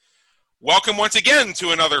Welcome once again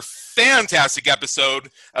to another fantastic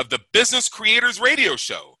episode of the Business Creators Radio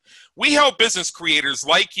Show. We help business creators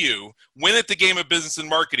like you win at the game of business and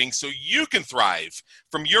marketing so you can thrive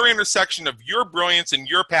from your intersection of your brilliance and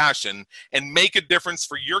your passion and make a difference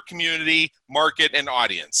for your community, market, and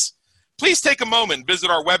audience. Please take a moment and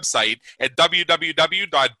visit our website at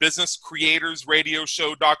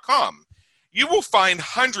www.businesscreatorsradioshow.com. You will find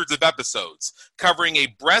hundreds of episodes covering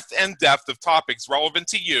a breadth and depth of topics relevant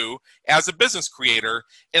to you as a business creator,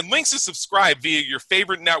 and links to subscribe via your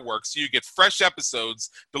favorite network so you get fresh episodes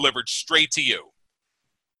delivered straight to you.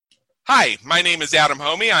 Hi, my name is Adam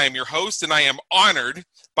Homey. I am your host, and I am honored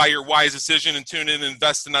by your wise decision to tune in and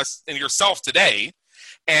invest in us and yourself today.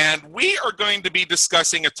 And we are going to be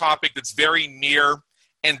discussing a topic that's very near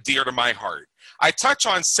and dear to my heart. I touch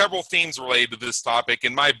on several themes related to this topic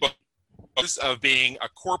in my book, of being a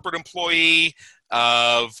corporate employee,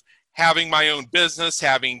 of having my own business,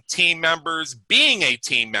 having team members, being a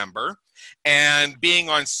team member, and being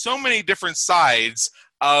on so many different sides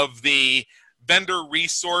of the vendor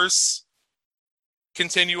resource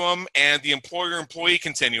continuum and the employer-employee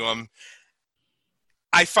continuum.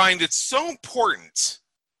 I find it so important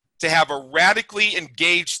to have a radically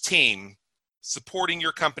engaged team supporting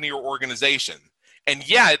your company or organization. And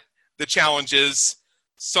yet, the challenge is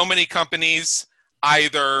so many companies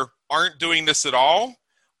either aren't doing this at all,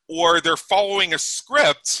 or they're following a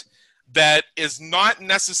script that is not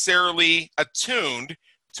necessarily attuned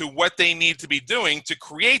to what they need to be doing to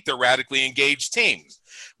create the radically engaged team.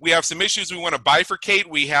 We have some issues we want to bifurcate.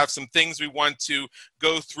 We have some things we want to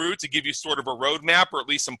go through to give you sort of a roadmap or at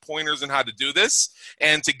least some pointers on how to do this.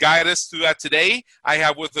 And to guide us through that today, I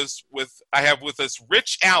have with us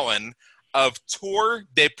Rich Allen of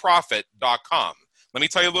TourDeProfit.com. Let me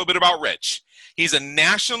tell you a little bit about Rich. He's a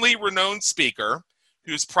nationally renowned speaker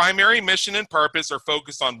whose primary mission and purpose are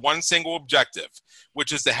focused on one single objective,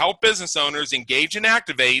 which is to help business owners engage and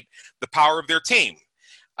activate the power of their team.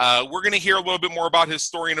 We're going to hear a little bit more about his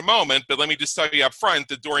story in a moment, but let me just tell you up front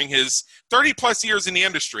that during his 30-plus years in the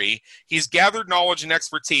industry, he's gathered knowledge and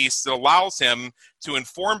expertise that allows him to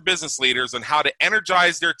inform business leaders on how to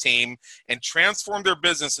energize their team and transform their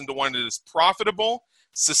business into one that is profitable,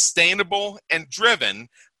 sustainable, and driven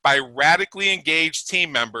by radically engaged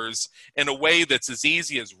team members in a way that's as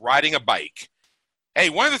easy as riding a bike. Hey,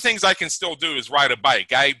 one of the things I can still do is ride a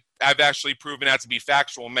bike. I've actually proven that to be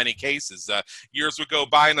factual in many cases. Years would go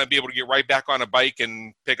by and I'd be able to get right back on a bike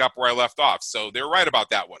and pick up where I left off. So they're right about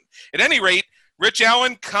that one. At any rate, Rich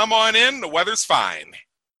Allen, come on in. The weather's fine.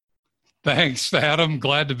 Thanks, Adam.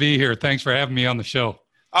 Glad to be here. Thanks for having me on the show.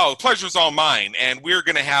 Oh, the pleasure's all mine, and we're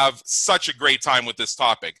going to have such a great time with this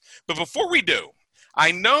topic. But before we do,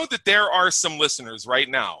 I know that there are some listeners right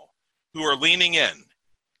now who are leaning in.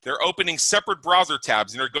 They're opening separate browser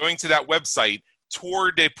tabs, and they're going to that website,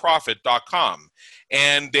 TourDeProfit.com,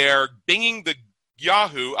 and they're binging the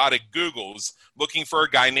Yahoo out of Google's looking for a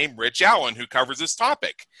guy named Rich Allen who covers this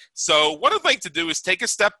topic. So what I'd like to do is take a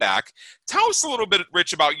step back. Tell us a little bit,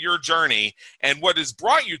 Rich, about your journey and what has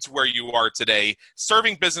brought you to where you are today,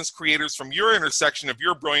 serving business creators from your intersection of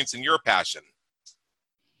your brilliance and your passion.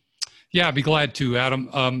 Yeah, I'd be glad to,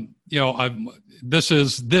 Adam. This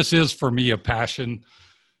is for me a passion.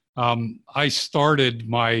 I started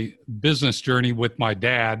my business journey with my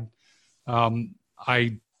dad.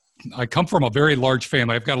 I come from a very large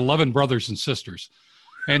family. I've got 11 brothers and sisters.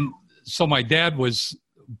 And so my dad was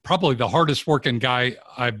probably the hardest working guy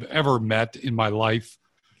I've ever met in my life.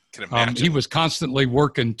 Can imagine. He was constantly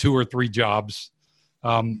working 2 or 3 jobs,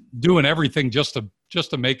 doing everything just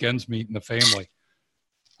to make ends meet in the family.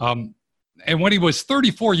 And when he was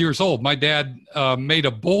 34 years old, my dad made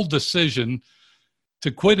a bold decision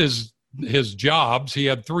to quit his jobs. He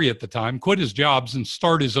had 3 at the time, quit his jobs and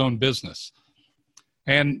start his own business.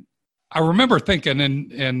 And I remember thinking,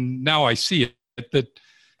 and now I see it, that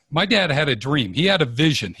my dad had a dream. He had a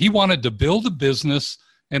vision. He wanted to build a business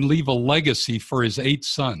and leave a legacy for his 8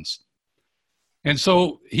 sons. And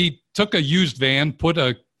so he took a used van, put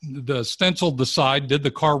the stencil aside, did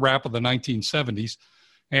the car wrap of the 1970s,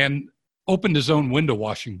 and opened his own window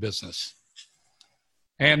washing business.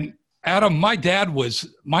 And Adam, my dad was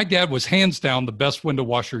hands down the best window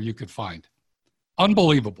washer you could find.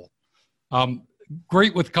 Unbelievable.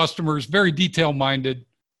 Great with customers, very detail-minded,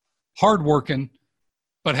 hardworking,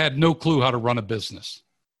 but had no clue how to run a business.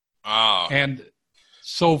 Oh. And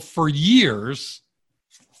so for years,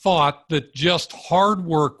 thought that just hard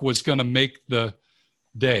work was going to make the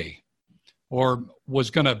day or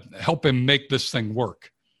was going to help him make this thing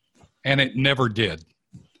work. And it never did.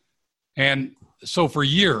 And so for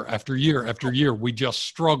year after year after year, we just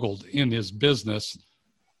struggled in his business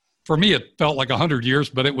for me, it felt like 100 years,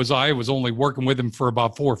 but I was only working with him for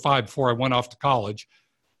about 4 or 5 before I went off to college.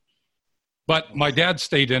 But my dad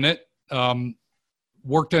stayed in it,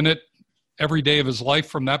 worked in it every day of his life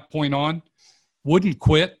from that point on, wouldn't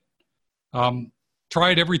quit,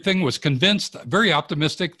 tried everything, was convinced, very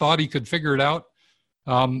optimistic, thought he could figure it out.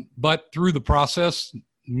 But through the process,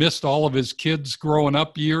 missed all of his kids' growing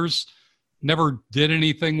up years, never did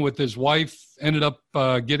anything with his wife, ended up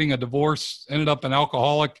getting a divorce, ended up an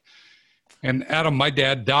alcoholic. And Adam, my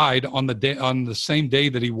dad, died on the same day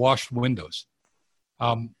that he washed windows.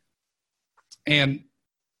 And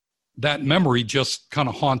that memory just kind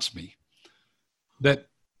of haunts me, that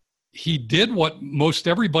he did what most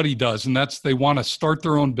everybody does, and that's they want to start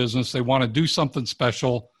their own business. They want to do something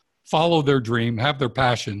special, follow their dream, have their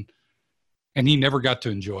passion, and he never got to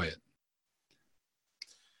enjoy it.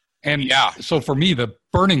 And so for me, the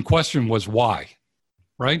burning question was why,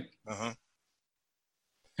 right? Uh-huh.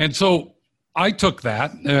 And so I took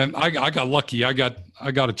that, and I got lucky. I got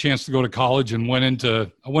a chance to go to college and went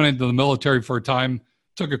into the military for a time,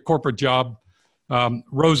 took a corporate job,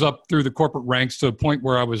 rose up through the corporate ranks to a point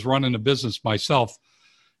where I was running a business myself.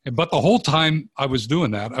 But the whole time I was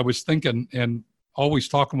doing that, I was thinking and always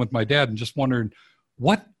talking with my dad and just wondering,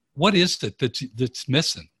 what is it that's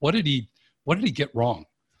missing? What did he get wrong?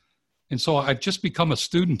 And so I've just become a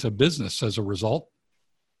student of business as a result.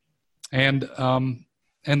 And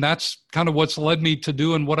that's kind of what's led me to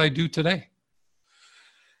doing what I do today.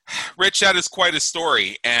 Rich, that is quite a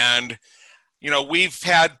story. And, we've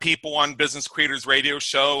had people on Business Creators Radio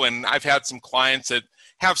Show, and I've had some clients that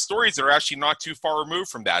have stories that are actually not too far removed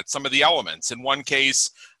from that, some of the elements. In one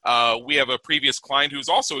case, we have a previous client who's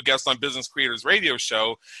also a guest on Business Creators Radio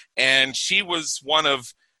Show, and she was one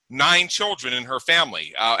of 9 children in her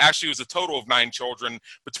family. Actually, it was a total of 9 children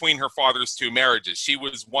between her father's 2 marriages. She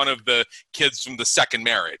was one of the kids from the second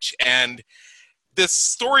marriage. And this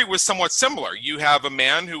story was somewhat similar. You have a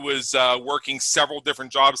man who was working several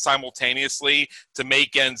different jobs simultaneously to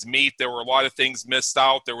make ends meet. There were a lot of things missed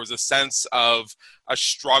out. There was a sense of a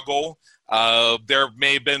struggle. There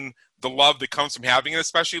may have been the love that comes from having an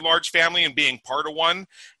especially large family and being part of one.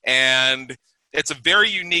 And it's a very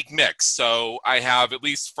unique mix. So I have, at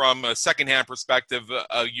least from a secondhand perspective,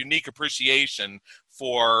 a unique appreciation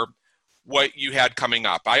for what you had coming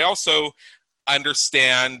up. I also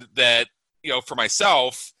understand that, for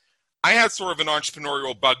myself, I had sort of an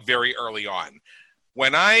entrepreneurial bug very early on.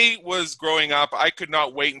 When I was growing up, I could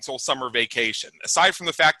not wait until summer vacation. Aside from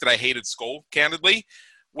the fact that I hated school, candidly,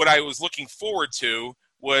 what I was looking forward to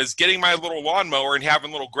was getting my little lawnmower and having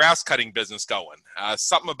a little grass cutting business going.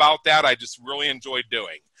 Something about that I just really enjoyed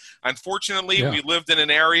doing. Unfortunately, we lived in an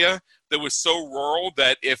area that was so rural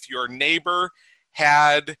that if your neighbor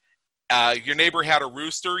had a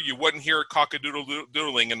rooster, you wouldn't hear it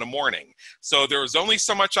cock-a-doodle-doodling in the morning. So there was only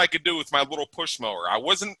so much I could do with my little push mower. I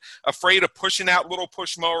wasn't afraid of pushing that little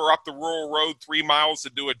push mower up the rural road 3 miles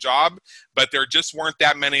to do a job, but there just weren't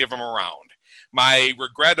that many of them around. My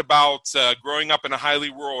regret about growing up in a highly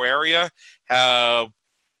rural area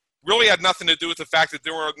really had nothing to do with the fact that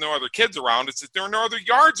there were no other kids around. It's that there were no other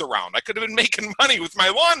yards around. I could have been making money with my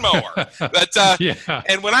lawnmower. But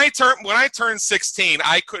and when I turned 16,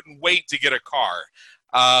 I couldn't wait to get a car.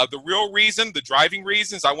 The driving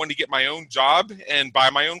reason is I wanted to get my own job and buy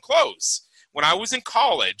my own clothes. When I was in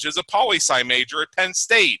college as a poli-sci major at Penn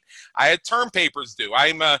State, I had term papers due.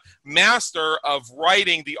 I'm a master of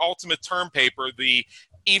writing the ultimate term paper the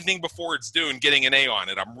evening before it's due and getting an A on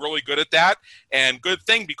it. I'm really good at that, and good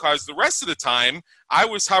thing, because the rest of the time I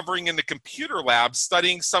was hovering in the computer lab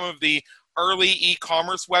studying some of the early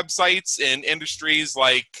e-commerce websites in industries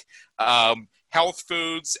like health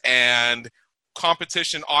foods and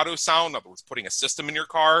competition auto sound, in other words, putting a system in your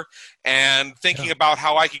car, and thinking about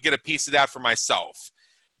how I could get a piece of that for myself.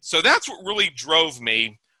 So that's what really drove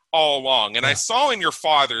me all along. And I saw in your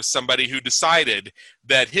father somebody who decided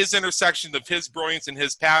that his intersection of his brilliance and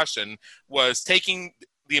his passion was taking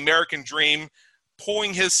the American dream,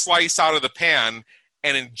 pulling his slice out of the pan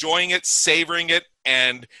and enjoying it, savoring it,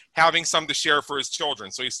 and having some to share for his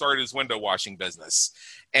children. So he started his window washing business.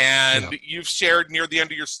 And you've shared near the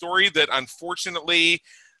end of your story that unfortunately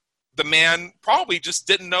the man probably just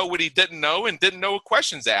didn't know what he didn't know and didn't know what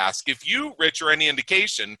questions to ask. If you, Rich, are any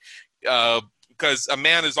indication, because a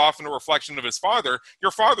man is often a reflection of his father,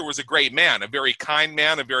 your father was a great man, a very kind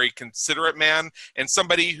man, a very considerate man, and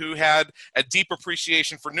somebody who had a deep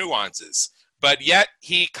appreciation for nuances. But yet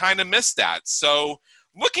he kind of missed that. So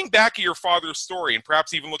Looking back at your father's story, and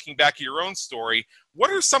perhaps even looking back at your own story,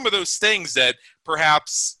 what are some of those things that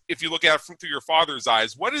perhaps, if you look at it through your father's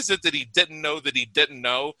eyes, what is it that he didn't know that he didn't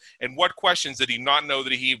know, and what questions did he not know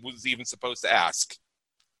that he was even supposed to ask?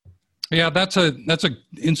 Yeah, that's a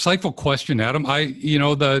insightful question, Adam.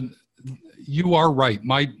 You are right.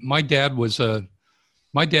 My dad was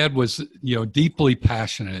deeply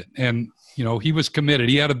passionate, and he was committed.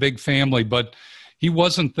 He had a big family, but he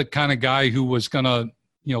wasn't the kind of guy who was going to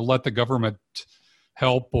let the government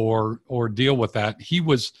help or deal with that. He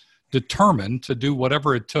was determined to do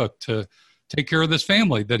whatever it took to take care of this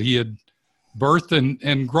family that he had birthed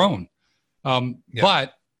and grown.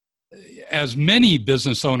 But as many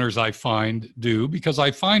business owners I find do, because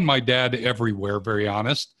I find my dad everywhere, very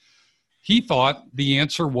honest, he thought the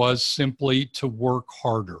answer was simply to work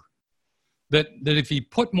harder. That if he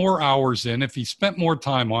put more hours in, if he spent more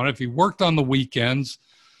time on it, if he worked on the weekends,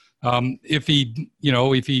 if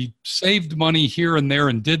he saved money here and there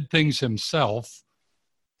and did things himself,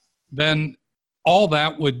 then all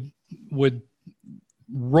that would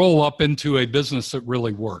roll up into a business that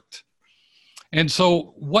really worked. And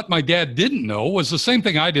so what my dad didn't know was the same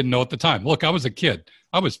thing I didn't know at the time. Look, I was a kid.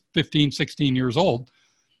 I was 15, 16 years old.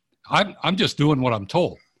 I'm just doing what I'm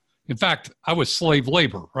told. In fact, I was slave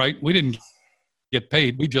labor, right? We didn't get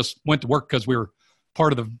paid. We just went to work because we were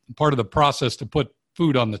part of the process to put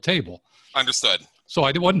food on the table. Understood. So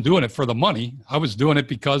I wasn't doing it for the money. I was doing it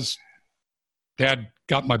because Dad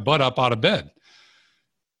got my butt up out of bed.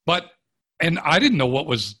 And I didn't know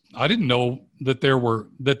that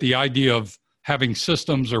the idea of having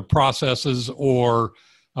systems or processes or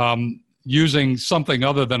using something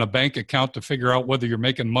other than a bank account to figure out whether you're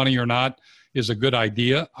making money or not is a good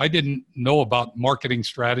idea. I didn't know about marketing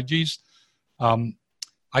strategies.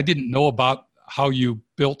 I didn't know about how you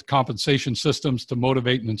built compensation systems to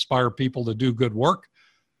motivate and inspire people to do good work.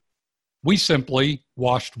 We simply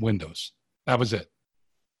washed windows. That was it.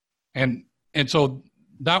 And so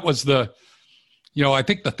that was I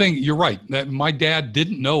think the thing, you're right, that my dad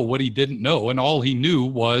didn't know what he didn't know. And all he knew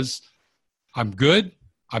was, I'm good,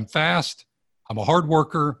 I'm fast, I'm a hard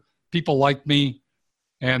worker, people like me,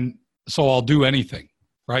 and so I'll do anything,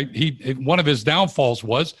 right? One of his downfalls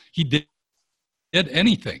was he did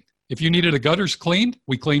anything. If you needed the gutters cleaned,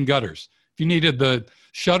 we cleaned gutters. If you needed the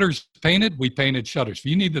shutters painted, we painted shutters. If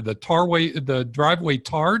you needed the driveway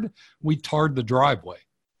tarred, we tarred the driveway.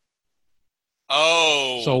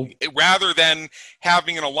 Oh, so rather than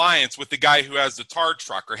having an alliance with the guy who has the tar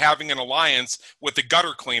truck or having an alliance with the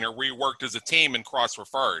gutter cleaner where he worked as a team and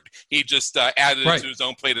cross-referred, he just added it to his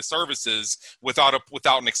own plate of services without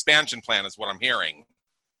an expansion plan is what I'm hearing.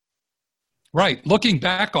 Right. Looking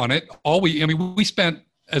back on it, we spent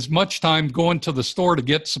as much time going to the store to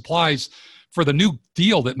get supplies for the new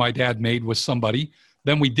deal that my dad made with somebody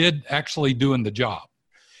than we did actually doing the job.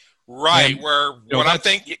 Right, and, what I'm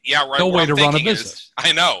thinking, right. No way to run a business.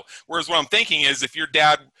 I know. Whereas what I'm thinking is, if your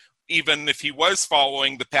dad, even if he was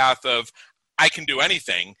following the path of, I can do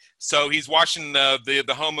anything, so he's washing the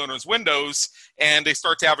homeowner's windows, and they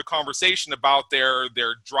start to have a conversation about their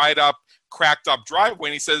dried up, cracked up driveway,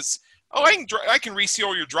 and he says, "Oh, I can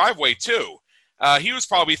reseal your driveway too." He was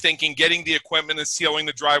probably thinking getting the equipment and sealing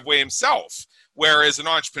the driveway himself. Whereas an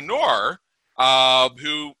entrepreneur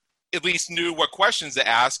who at least knew what questions to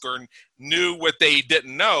ask or knew what they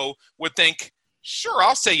didn't know would think, sure,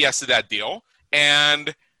 I'll say yes to that deal.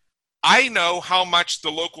 And I know how much the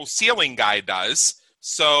local sealing guy does,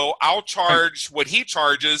 so I'll charge what he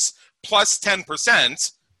charges plus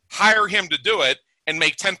 10%, hire him to do it, and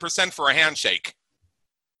make 10% for a handshake.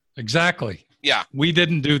 Exactly. Yeah. We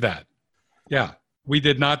didn't do that. Yeah, we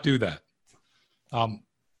did not do that.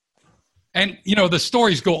 And, the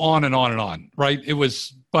stories go on and on and on, right? It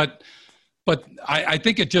was, but I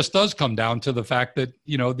think it just does come down to the fact that,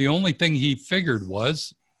 the only thing he figured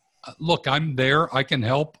was, look, I'm there, I can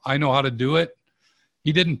help, I know how to do it.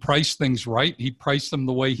 He didn't price things right. He priced them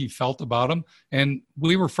the way he felt about them. And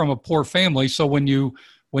we were from a poor family. So when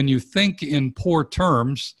you think in poor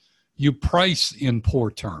terms, you price in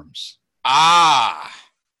poor terms. Ah,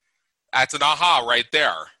 that's an aha right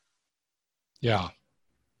there. Yeah.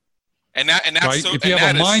 And that's right? so, if you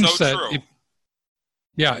have a mindset, so true.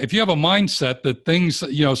 If you have a mindset that things,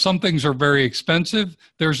 some things are very expensive,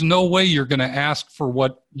 there's no way you're going to ask for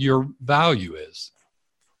what your value is.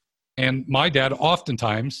 And my dad,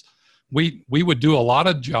 oftentimes, we would do a lot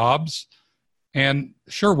of jobs, and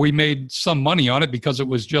sure, we made some money on it because it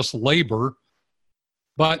was just labor,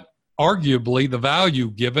 but arguably the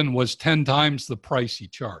value given was 10 times the price he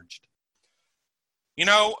charged.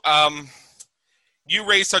 you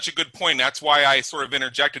raised such a good point. That's why I sort of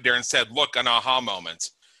interjected there and said, look, an aha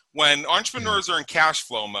moment. When entrepreneurs are in cash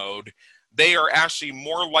flow mode, they are actually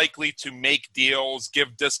more likely to make deals,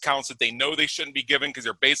 give discounts that they know they shouldn't be giving because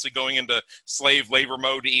they're basically going into slave labor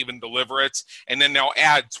mode to even deliver it. And then they'll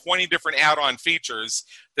add 20 different add-on features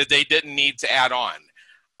that they didn't need to add on.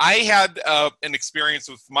 I had an experience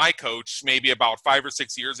with my coach maybe about 5 or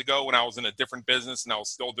 6 years ago when I was in a different business and I was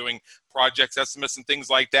still doing projects, estimates, and things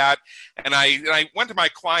like that. And I went to my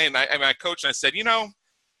client, my coach, and I said, I'm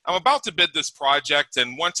about to bid this project,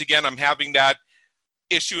 and once again, I'm having that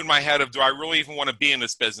issue in my head of, do I really even want to be in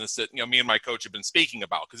this business that me and my coach have been speaking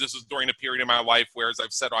about? Because this was during a period in my life where, as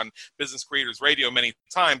I've said on Business Creators Radio many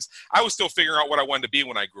times, I was still figuring out what I wanted to be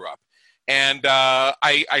when I grew up. And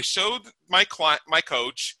I showed my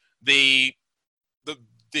coach the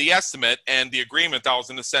estimate and the agreement that I was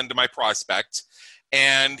going to send to my prospect,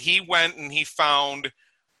 and he went and he found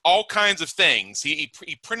all kinds of things. He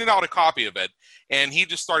printed out a copy of it, and he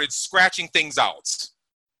just started scratching things out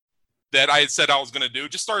that I had said I was going to do.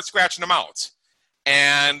 Just started scratching them out,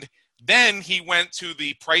 and then he went to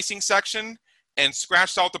the pricing section and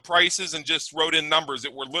scratched out the prices and just wrote in numbers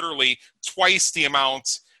that were literally twice the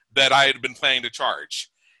amount that I had been planning to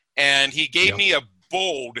charge. And he gave me a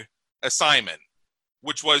bold assignment,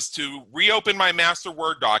 which was to reopen my master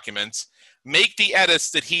Word documents, make the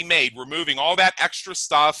edits that he made, removing all that extra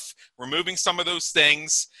stuff, removing some of those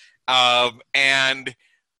things, and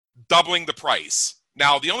doubling the price.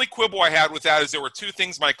 Now, the only quibble I had with that is there were 2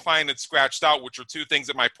 things my client had scratched out, which were 2 things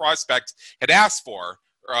that my prospect had asked for.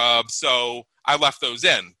 So I left those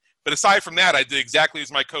in. But aside from that, I did exactly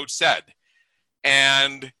as my coach said.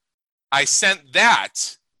 And I sent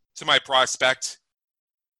that to my prospect.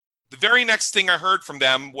 The very next thing I heard from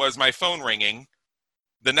them was my phone ringing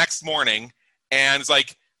the next morning, and it's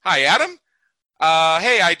like, hi, Adam.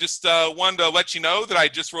 Hey, I just wanted to let you know that I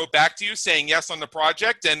just wrote back to you saying yes on the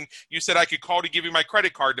project, and you said I could call to give you my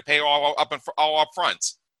credit card to pay all up front.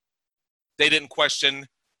 They didn't question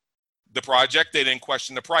the project. They didn't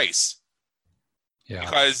question the price. Yeah.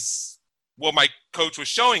 Because what my coach was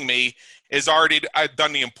showing me is I'd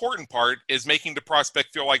done the important part, is making the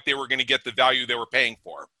prospect feel like they were going to get the value they were paying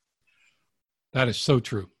for. That is so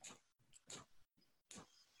true.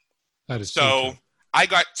 That is so true. I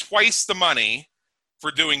got twice the money for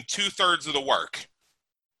doing 2/3 of the work.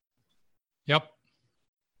 Yep.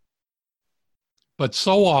 But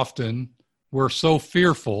so often we're so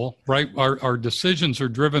fearful, right? Our decisions are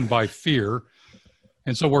driven by fear.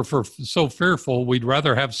 And so we're so fearful, we'd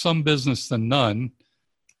rather have some business than none,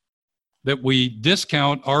 that we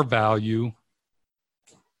discount our value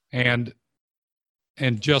and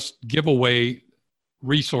just give away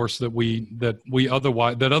resource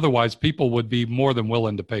that otherwise people would be more than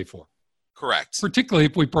willing to pay for. Correct. Particularly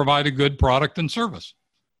if we provide a good product and service.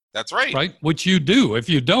 That's right. Right? Which you do. If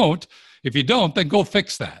you don't, then go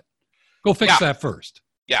fix that. Go fix that first.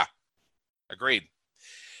 Yeah. Agreed.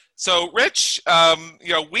 So, Rich,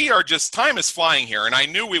 we are just, time is flying here, and I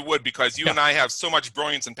knew we would because you and I have so much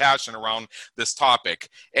brilliance and passion around this topic.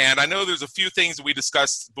 And I know there's a few things that we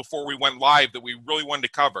discussed before we went live that we really wanted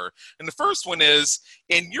to cover. And the first one is,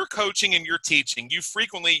 in your coaching and your teaching, you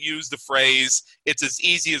frequently use the phrase, it's as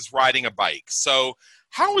easy as riding a bike. So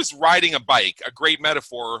how is riding a bike a great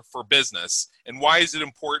metaphor for business, and why is it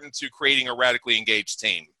important to creating a radically engaged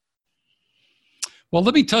team? Well,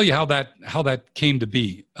 let me tell you how that came to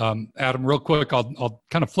be, Adam. Real quick, I'll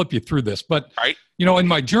kind of flip you through this. But right. In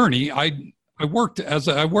my journey, I worked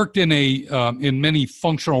in many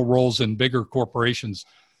functional roles in bigger corporations,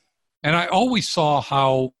 and I always saw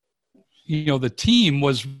how the team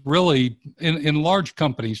was really in large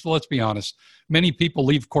companies. Let's be honest, many people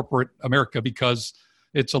leave corporate America because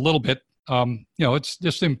it's a little bit it's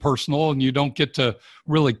just impersonal, and you don't get to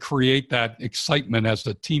really create that excitement as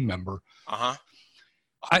a team member.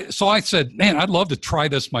 So I said, man, I'd love to try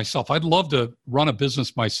this myself. I'd love to run a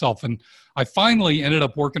business myself. And I finally ended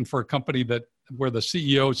up working for a company where the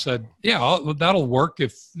CEO said, yeah, that'll work.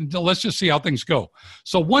 Let's just see how things go.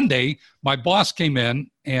 So one day my boss came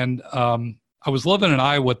in, and I was living in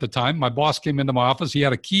Iowa at the time. My boss came into my office. He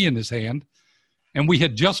had a key in his hand, and we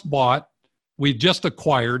had just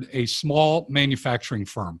acquired a small manufacturing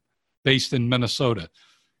firm based in Minnesota.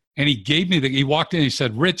 And he walked in and he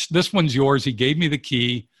said, Rich, this one's yours. He gave me the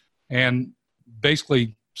key and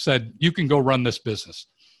basically said, you can go run this business.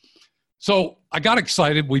 So I got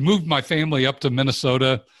excited. We moved my family up to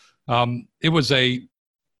Minnesota. It was a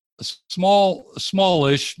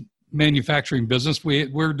smallish manufacturing business. They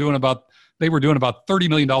were doing about $30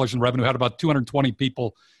 million in revenue, had about 220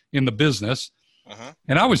 people in the business.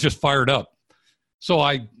 And I was just fired up. So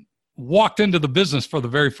I walked into the business for the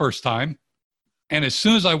very first time. And as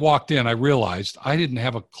soon as I walked in, I realized I didn't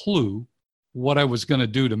have a clue what I was going to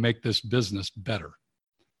do to make this business better.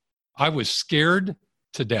 I was scared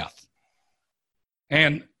to death.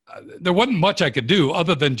 And there wasn't much I could do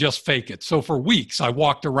other than just fake it. So for weeks, I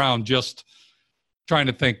walked around just trying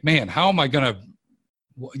to think, man, how am I going to,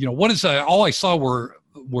 what is that? All I saw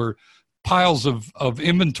were piles of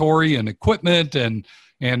inventory and equipment and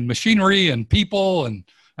machinery and people. And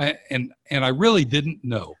I really didn't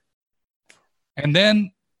know. And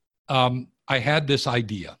then I had this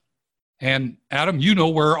idea. And Adam, you know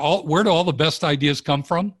where do all the best ideas come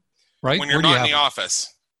from, right? When you're not in the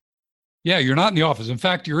office. Yeah, you're not in the office. In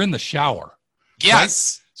fact, you're in the shower.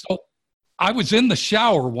 Yes. Right? So I was in the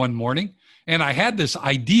shower one morning and I had this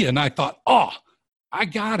idea and I thought, oh, I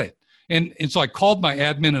got it. And so I called my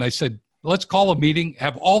admin and I said, let's call a meeting,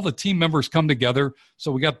 have all the team members come together.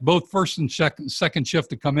 So we got both first and second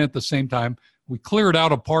shift to come in at the same time. We cleared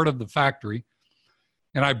out a part of the factory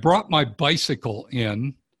and I brought my bicycle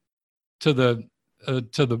in to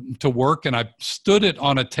work and I stood it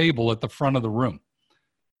on a table at the front of the room.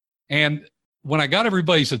 And when I got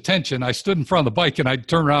everybody's attention, I stood in front of the bike and I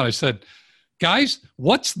turned around and I said, guys,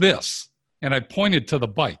 what's this? And I pointed to the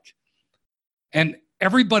bike. And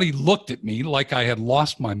everybody looked at me like I had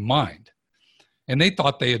lost my mind. And they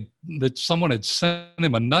thought that someone had sent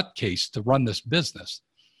him a nutcase to run this business.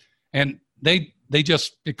 And they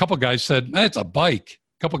just, a couple of guys said, it's a bike.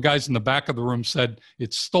 A couple of guys in the back of the room said,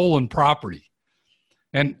 it's stolen property.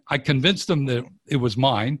 And I convinced them that it was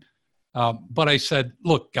mine. But I said,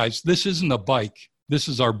 look, guys, this isn't a bike. This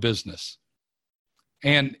is our business.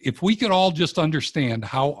 And if we could all just understand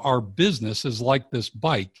how our business is like this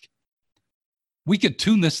bike, we could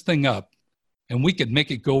tune this thing up and we could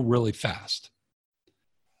make it go really fast.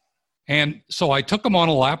 And so I took them on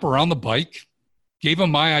a lap around the bike, gave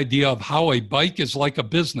them my idea of how a bike is like a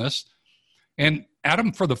business. And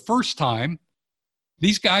Adam, for the first time,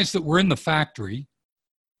 these guys that were in the factory,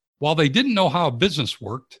 while they didn't know how a business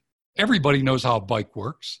worked, everybody knows how a bike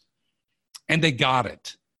works, and they got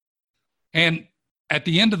it. And at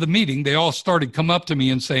the end of the meeting, they all started coming up to me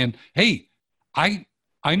and saying, hey, I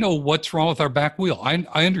know what's wrong with our back wheel.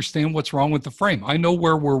 I understand what's wrong with the frame. I know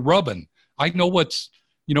where we're rubbing. I know what's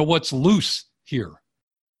loose here.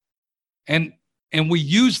 And we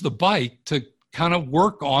use the bike to kind of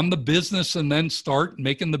work on the business and then start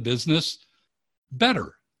making the business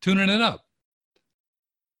better, tuning it up.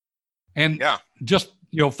 And just,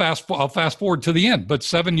 I'll fast forward to the end. But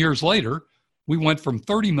 7 years later, we went from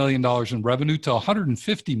 $30 million in revenue to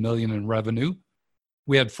 $150 million in revenue.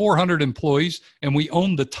 We had 400 employees, and we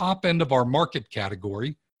owned the top end of our market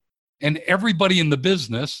category. And everybody in the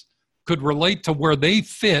business could relate to where they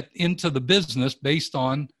fit into the business based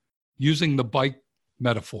on using the bike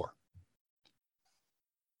metaphor.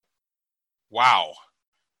 Wow.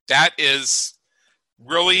 That is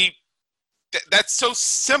really... That's so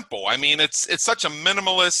simple. I mean, it's such a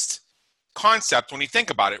minimalist concept when you think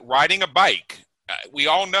about it. Riding a bike. We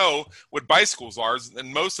all know what bicycles are,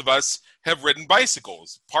 and most of us have ridden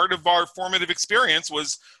bicycles. Part of our formative experience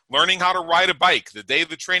was learning how to ride a bike the day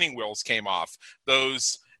the training wheels came off.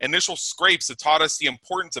 Those initial scrapes that taught us the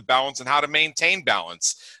importance of balance and how to maintain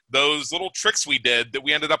balance. Those little tricks we did that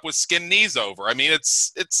we ended up with skin knees over. I mean,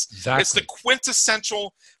 it's the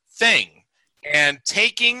quintessential thing. And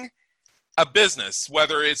taking a business,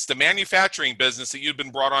 whether it's the manufacturing business that you've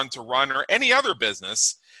been brought on to run or any other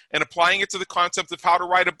business, and applying it to the concept of how to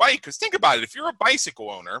ride a bike. Because think about it, if you're a bicycle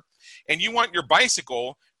owner and you want your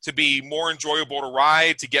bicycle to be more enjoyable to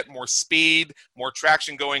ride, to get more speed, more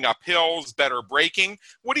traction going up hills, better braking,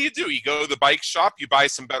 what do? You go to the bike shop, you buy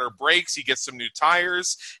some better brakes, you get some new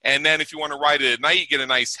tires, and then if you want to ride it at night, you get a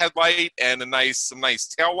nice headlight and some nice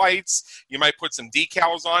tail lights. You might put some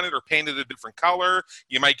decals on it or paint it a different color.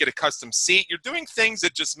 You might get a custom seat. You're doing things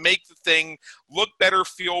that just make the thing look better,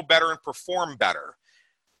 feel better, and perform better.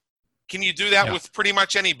 Can you do that with pretty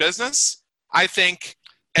much any business? I think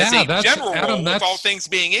as a general rule, with all things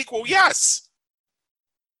being equal, yes.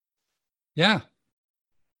 Yeah.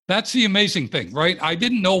 That's the amazing thing, right? I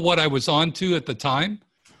didn't know what I was onto at the time.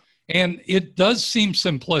 And it does seem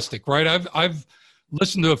simplistic, right? I've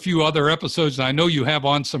listened to a few other episodes, and I know you have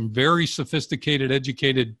on some very sophisticated,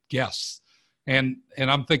 educated guests. And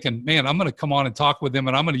I'm thinking, man, I'm going to come on and talk with them,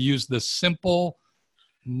 and I'm going to use this simple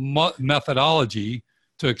methodology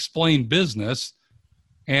to explain business.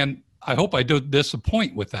 And I hope I don't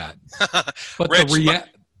disappoint with that. But Rich,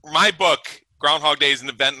 my book, Groundhog Day is an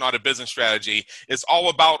Event, Not a Business Strategy, is all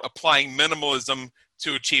about applying minimalism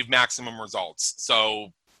to achieve maximum results.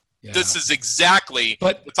 So this is exactly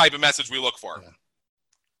the type of message we look for. Yeah.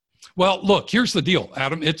 Well, look, here's the deal,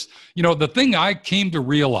 Adam. It's, the thing I came to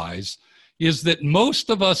realize is that most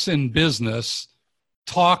of us in business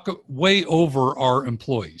talk way over our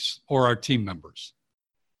employees or our team members.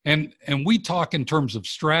 And we talk in terms of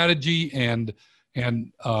strategy and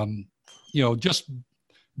just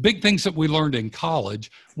big things that we learned in college,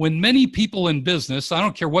 when many people in business, I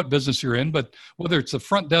don't care what business you're in, but whether it's the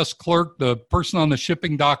front desk clerk, the person on the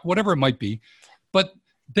shipping dock, whatever it might be, but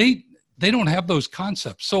they don't have those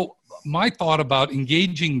concepts. So my thought about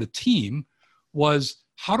engaging the team was,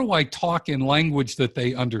 how do I talk in language that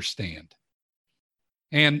they understand?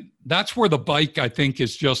 And that's where the bike, I think,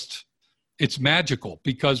 is just, it's magical,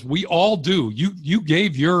 because we all do. You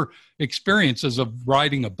gave your experiences of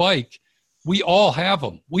riding a bike. We all have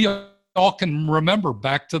them. We all can remember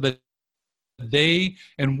back to the day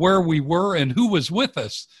and where we were and who was with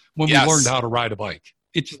us when we learned how to ride a bike.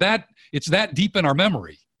 It's that deep in our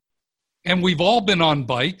memory. And we've all been on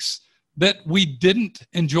bikes that we didn't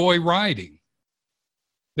enjoy riding.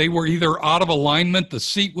 They were either out of alignment, the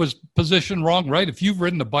seat was positioned wrong, right? If you've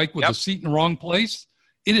ridden a bike with the seat in the wrong place,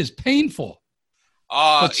 it is painful.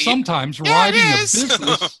 But sometimes riding a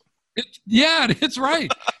business, it's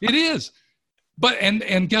right. It is. But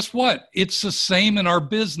and guess what? It's the same in our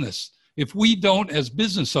business. If we don't, as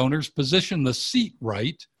business owners, position the seat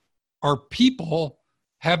right, our people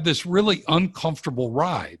have this really uncomfortable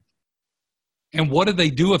ride. And what do they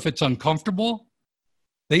do if it's uncomfortable?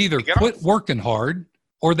 They either quit working hard,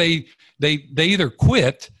 or they either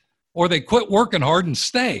quit, or they quit working hard and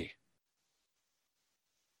stay.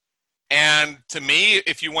 And to me,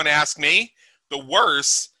 if you want to ask me, the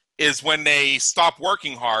worst is when they stop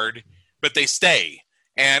working hard, but they stay.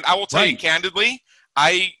 And I will tell you candidly,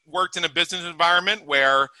 I worked in a business environment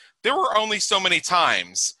where there were only so many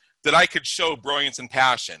times that I could show brilliance and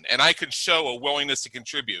passion, and I could show a willingness to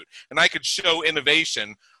contribute, and I could show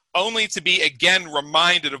innovation, only to be again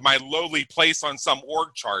reminded of my lowly place on some org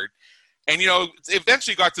chart. And, it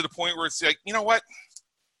eventually got to the point where it's like, you know what?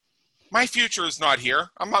 My future is not here.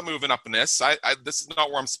 I'm not moving up in this. This is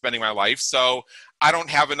not where I'm spending my life. So I don't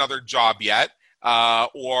have another job yet.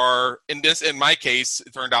 Or in my case,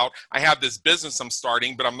 it turned out I have this business I'm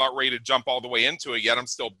starting, but I'm not ready to jump all the way into it yet. I'm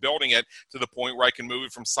still building it to the point where I can move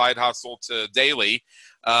it from side hustle to daily.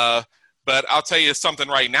 But I'll tell you something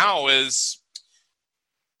right now is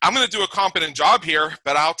I'm going to do a competent job here,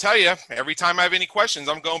 but I'll tell you, every time I have any questions,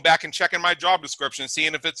 I'm going back and checking my job description,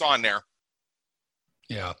 seeing if it's on there.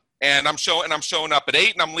 Yeah. And I'm showing up at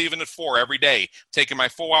 8 and I'm leaving at 4 every day, taking my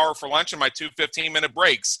full hour for lunch and my 2 15-minute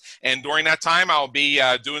breaks. And during that time, I'll be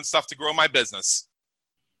doing stuff to grow my business.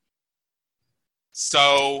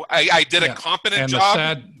 So I did a competent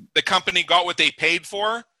job. The company got what they paid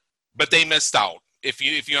for, but they missed out, if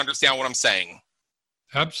you understand what I'm saying.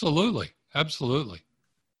 Absolutely. Absolutely.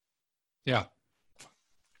 Yeah.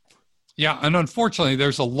 Yeah. And unfortunately,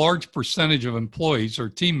 there's a large percentage of employees or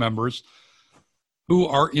team members who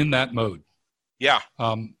are in that mode. Yeah.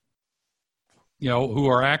 Who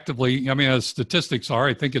are actively, as statistics are,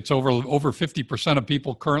 I think it's over 50% of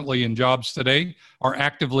people currently in jobs today are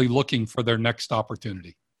actively looking for their next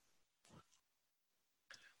opportunity.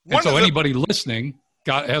 And so anybody listening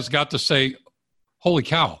has got to say, holy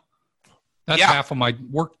cow, that's half of my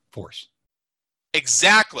workforce.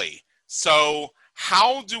 Exactly. So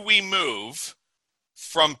how do we move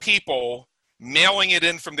from people mailing it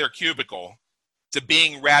in from their cubicle to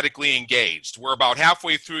being radically engaged? We're about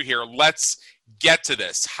halfway through here. Let's get to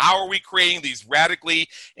this. How are we creating these radically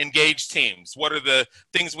engaged teams? What are the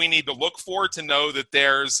things we need to look for to know that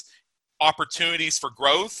there's opportunities for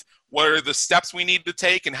growth? What are the steps we need to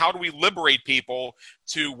take? And how do we liberate people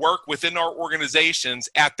to work within our organizations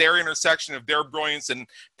at their intersection of their brilliance and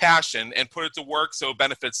passion and put it to work so it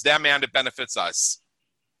benefits them and it benefits us?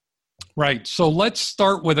 Right. So let's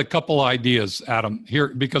start with a couple ideas, Adam, here,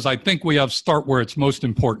 because I think we have to start where it's most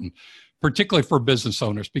important, particularly for business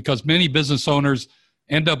owners, because many business owners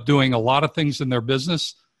end up doing a lot of things in their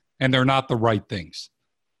business and they're not the right things.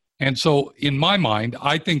 And so in my mind,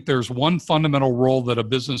 I think there's one fundamental role that a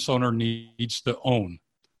business owner needs to own,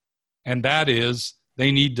 and that is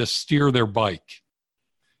they need to steer their bike.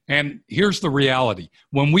 And here's the reality.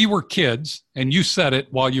 When we were kids, and you said it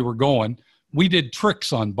while you were going, we did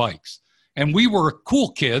tricks on bikes. And we were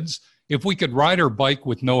cool kids if we could ride our bike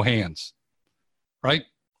with no hands, right?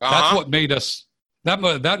 That's what made us,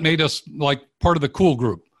 that made us like part of the cool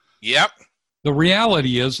group. Yep. The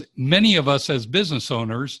reality is many of us as business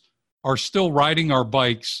owners are still riding our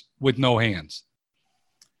bikes with no hands.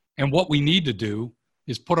 And what we need to do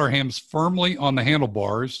is put our hands firmly on the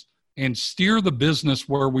handlebars and steer the business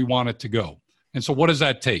where we want it to go. And so what does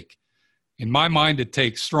that take? In my mind, it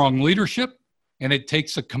takes strong leadership and it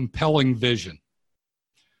takes a compelling vision.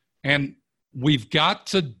 And we've got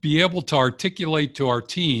to be able to articulate to our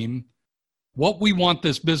team what we want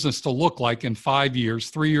this business to look like in 5 years,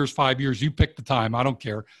 3 years, 5 years, you pick the time, I don't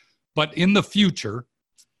care, but in the future,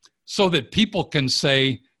 so that people can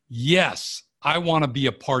say, yes, I want to be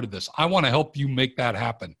a part of this. I want to help you make that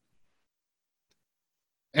happen.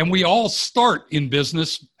 And we all start in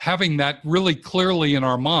business having that really clearly in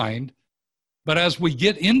our mind. But as we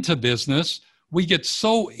get into business, we get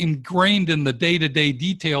so ingrained in the day-to-day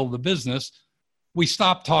detail of the business, we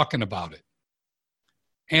stop talking about it.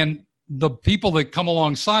 And the people that come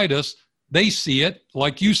alongside us, they see it,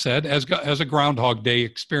 like you said, as a Groundhog Day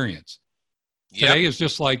experience. Yep. Today is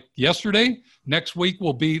just like yesterday. Next week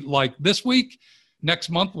will be like this week. Next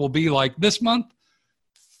month will be like this month,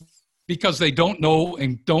 because they don't know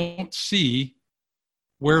and don't see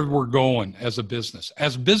where we're going as a business.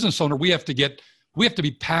 As a business owner, we have to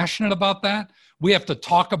be passionate about that. We have to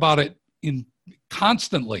talk about it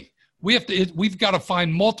constantly. We've got to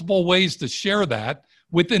find multiple ways to share that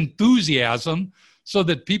with enthusiasm so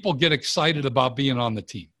that people get excited about being on the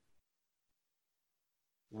team.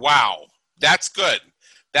 Wow. That's good.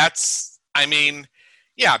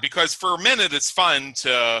 Yeah, because for a minute it's fun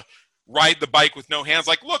to ride the bike with no hands.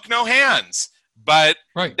 Like, look, no hands. But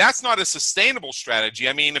right. That's not a sustainable strategy.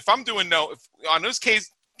 I mean, if I'm doing in those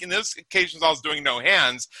occasions I was doing no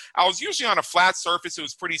hands, I was usually on a flat surface. It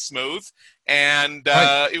was pretty smooth. And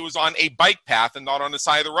It was on a bike path and not on the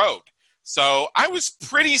side of the road. So I was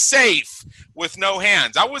pretty safe with no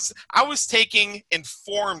hands. I was taking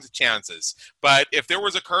informed chances. But if there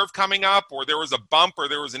was a curve coming up, or there was a bump, or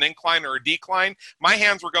there was an incline or a decline, my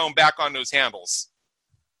hands were going back on those handles.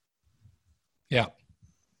 Yeah.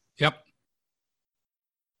 Yep.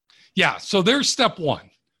 Yeah. So there's step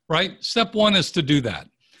one, right? Step one is to do that.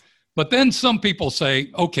 But then some people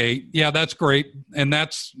say, okay, yeah, that's great. And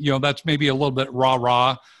that's maybe a little bit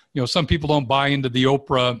rah-rah. Some people don't buy into the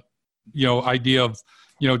Oprah idea of,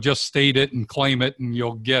 just state it and claim it and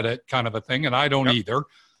you'll get it kind of a thing. And I don't either.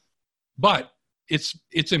 But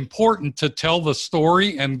it's important to tell the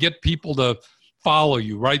story and get people to follow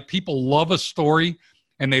you, right? People love a story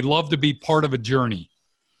and they love to be part of a journey.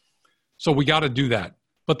 So we got to do that.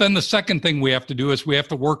 But then the second thing we have to do is we have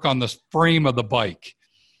to work on the frame of the bike,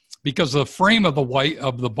 because the frame of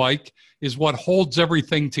the bike is what holds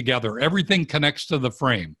everything together. Everything connects to the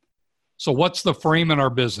frame. So what's the frame in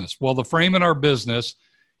our business? Well, the frame in our business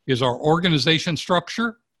is our organization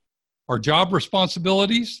structure, our job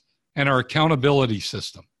responsibilities, and our accountability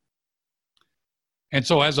system. And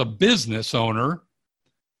so as a business owner,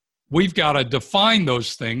 we've got to define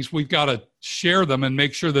those things. We've got to share them and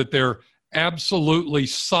make sure that they're absolutely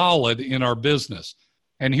solid in our business.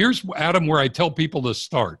 And here's, Adam, where I tell people to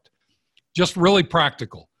start. Just really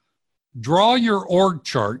practical. Draw your org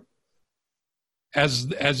chart as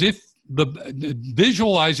if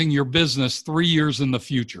visualizing your business 3 years in the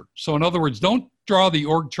future. So in other words, don't draw the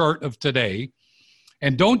org chart of today,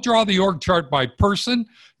 and don't draw the org chart by person,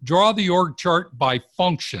 draw the org chart by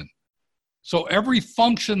function. So every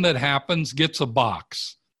function that happens gets a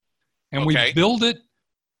box. And we build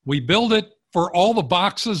it for all the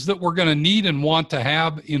boxes that we're going to need and want to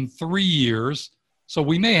have in 3 years. So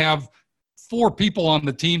we may have 4 people on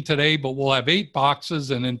the team today, but we'll have 8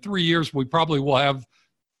 boxes. And in 3 years, we probably will have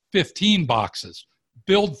 15 boxes.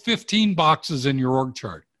 Build 15 boxes in your org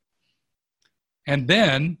chart. And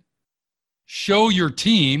then show your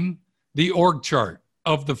team the org chart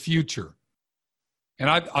of the future. And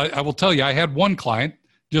I will tell you, I had one client,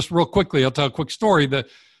 just real quickly, I'll tell a quick story, that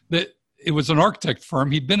it was an architect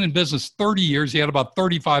firm. He'd been in business 30 years. He had about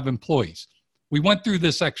 35 employees. We went through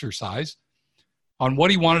this exercise on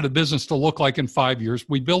what he wanted the business to look like in 5 years.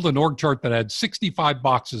 We built an org chart that had 65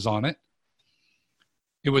 boxes on it.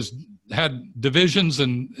 It had divisions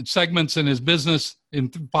and segments in his business in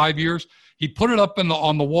 5 years. He put it up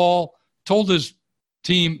on the wall, told his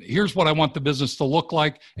team, here's what I want the business to look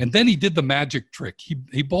like. And then he did the magic trick.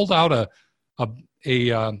 He pulled out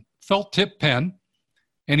a felt tip pen,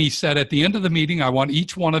 and he said, at the end of the meeting, I want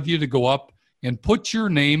each one of you to go up and put your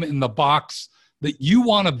name in the box that you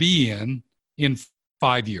want to be in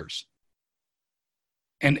 5 years.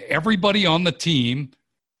 And everybody on the team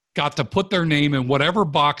got to put their name in whatever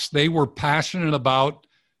box they were passionate about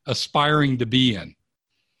aspiring to be in.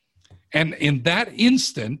 And in that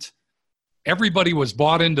instant, everybody was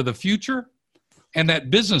bought into the future, and that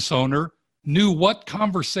business owner knew what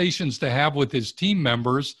conversations to have with his team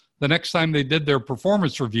members the next time they did their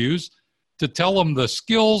performance reviews to tell them the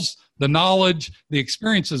skills, the knowledge, the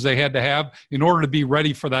experiences they had to have in order to be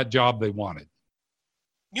ready for that job they wanted.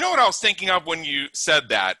 You know what I was thinking of when you said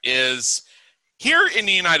that is here in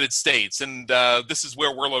the United States, and this is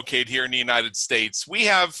where we're located here in the United States, we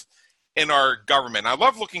have in our government, I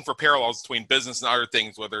love looking for parallels between business and other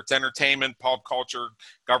things, whether it's entertainment, pop culture,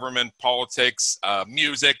 government, politics,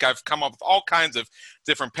 music. I've come up with all kinds of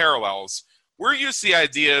different parallels. We're used to the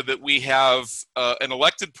idea that we have an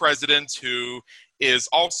elected president who is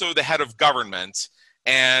also the head of government,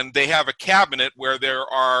 and they have a cabinet where there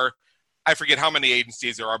are, I forget how many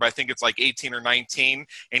agencies there are, but I think it's like 18 or 19,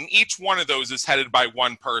 and each one of those is headed by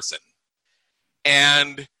one person.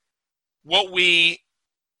 And what we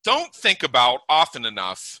don't think about often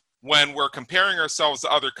enough when we're comparing ourselves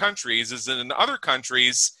to other countries is that in other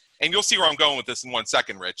countries, and you'll see where I'm going with this in 1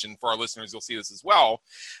 second, Rich, and for our listeners, you'll see this as well.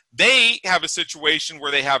 They have a situation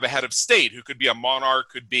where they have a head of state who could be a monarch,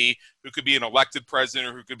 who could be an elected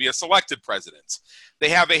president, or who could be a selected president. They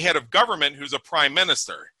have a head of government who's a prime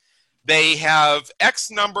minister. They have X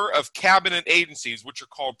number of cabinet agencies, which are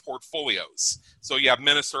called portfolios. So you have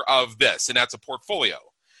minister of this, and that's a portfolio.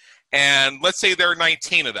 And let's say there are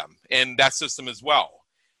 19 of them in that system as well.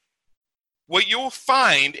 What you'll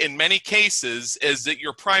find in many cases is that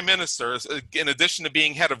your prime minister, in addition to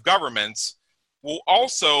being head of government, will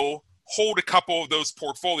also hold a couple of those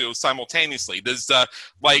portfolios simultaneously. Does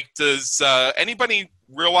anybody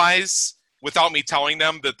realize, without me telling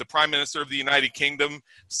them, that the Prime Minister of the United Kingdom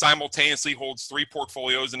simultaneously holds 3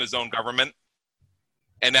 portfolios in his own government?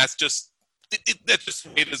 And that's just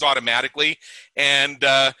it is automatically. And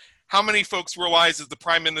how many folks realize that the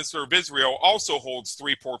Prime Minister of Israel also holds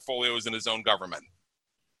 3 portfolios in his own government?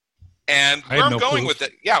 And where I'm going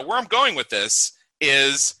with this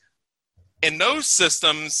is, in those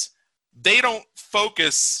systems, they don't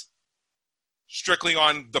focus strictly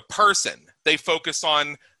on the person. They focus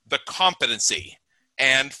on the competency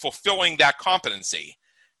and fulfilling that competency.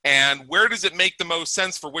 And where does it make the most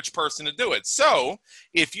sense for which person to do it? So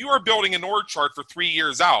if you are building an org chart for 3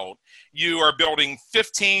 years out, you are building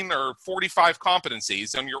 15 or 45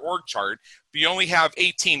 competencies on your org chart, but you only have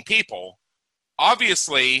 18 people.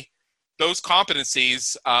 Obviously, those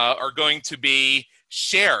competencies are going to be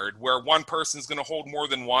shared, where one person is going to hold more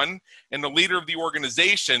than one, and the leader of the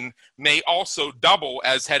organization may also double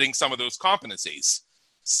as heading some of those competencies.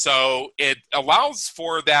 So it allows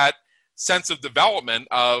for that sense of development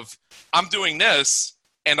of, I'm doing this,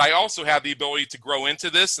 and I also have the ability to grow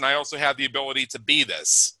into this, and I also have the ability to be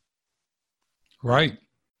this. Right.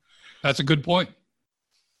 That's a good point.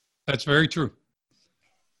 That's very true.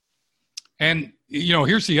 And,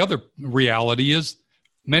 here's the other reality is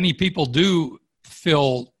many people do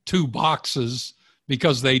fill 2 boxes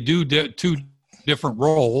because they do 2 different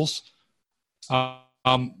roles,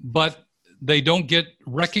 but they don't get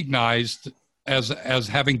recognized as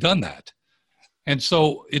having done that. And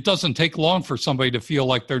so it doesn't take long for somebody to feel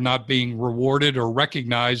like they're not being rewarded or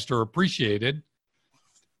recognized or appreciated.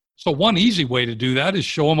 So one easy way to do that is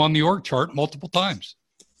show them on the org chart multiple times.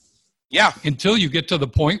 Yeah. Until you get to the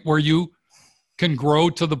point where you can grow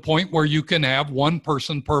to the point where you can have one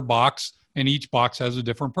person per box, and each box has a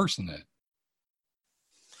different person in it.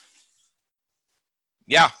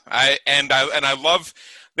 Yeah, I love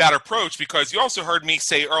that approach, because you also heard me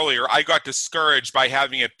say earlier, I got discouraged by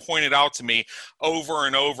having it pointed out to me over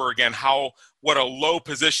and over again what a low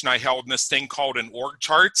position I held in this thing called an org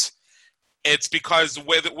chart. It's because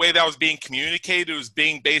the way that was being communicated was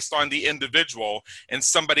being based on the individual and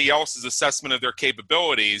somebody else's assessment of their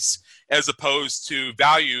capabilities, as opposed to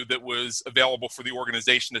value that was available for the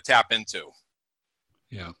organization to tap into.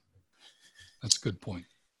 Yeah, that's a good point.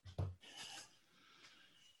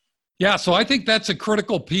 Yeah, so I think that's a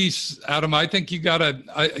critical piece, Adam. I think you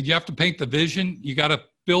have to paint the vision. You got to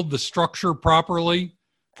build the structure properly.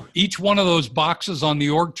 Each one of those boxes on the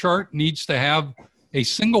org chart needs to have a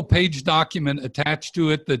single page document attached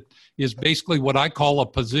to it that is basically what I call a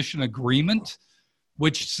position agreement,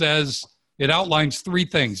 which says, it outlines 3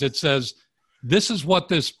 things. It says, this is what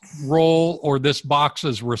this role or this box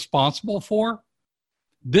is responsible for.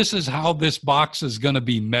 This is how this box is going to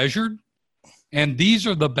be measured. And these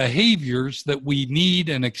are the behaviors that we need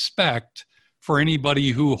and expect for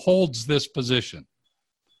anybody who holds this position.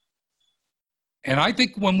 And I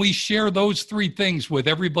think when we share those 3 things with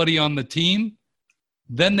everybody on the team,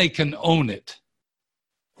 then they can own it,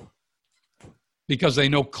 because they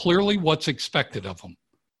know clearly what's expected of them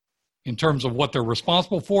in terms of what they're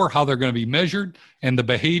responsible for, how they're going to be measured, and the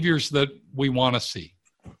behaviors that we want to see.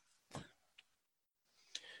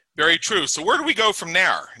 Very true. So where do we go from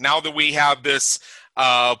there, now that we have this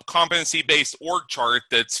competency-based org chart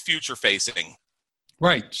that's future-facing?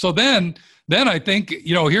 Right. So then I think,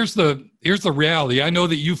 here's the reality. I know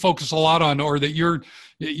that you focus a lot on, or that you're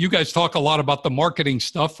You guys talk a lot about the marketing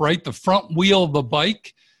stuff, right? The front wheel of the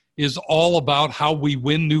bike is all about how we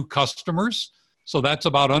win new customers. So that's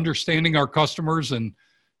about understanding our customers and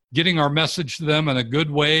getting our message to them in a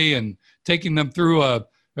good way and taking them through a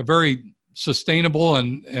very sustainable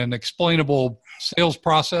and explainable sales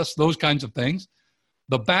process, those kinds of things.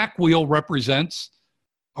 The back wheel represents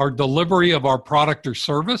our delivery of our product or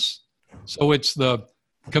service. So it's the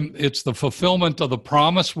fulfillment of the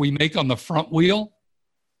promise we make on the front wheel.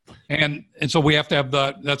 And so we have to have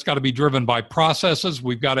that's got to be driven by processes.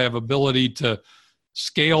 We've got to have ability to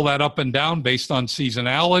scale that up and down based on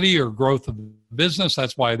seasonality or growth of the business.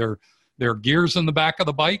 That's why there are gears in the back of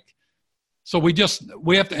the bike. So we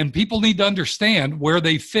have to, and people need to understand where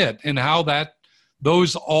they fit and how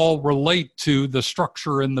those all relate to the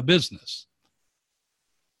structure in the business.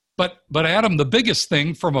 But Adam, the biggest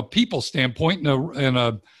thing from a people standpoint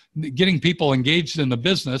and getting people engaged in the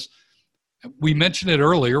business, we mentioned it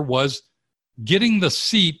earlier, was getting the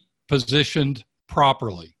seat positioned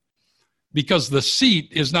properly. Because the seat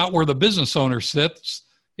is not where the business owner sits,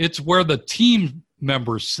 it's where the team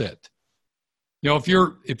members sit. If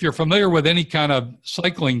you're familiar with any kind of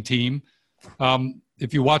cycling team,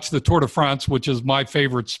 if you watch the Tour de France, which is my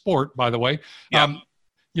favorite sport, by the way, yeah.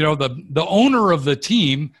 The owner of the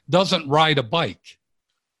team doesn't ride a bike.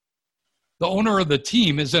 The owner of the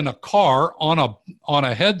team is in a car on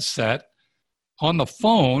a headset, on the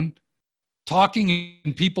phone, talking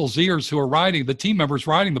in people's ears who are riding, the team members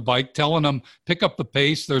riding the bike, telling them, pick up the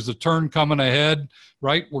pace, there's a turn coming ahead,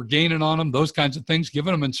 right? We're gaining on them, those kinds of things,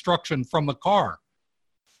 giving them instruction from the car.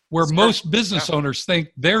 Where most business owners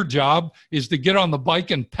think their job is to get on the bike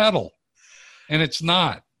and pedal, and it's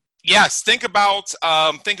not. Yes, think about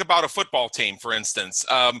a football team, for instance.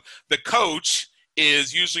 The coach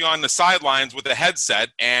is usually on the sidelines with a headset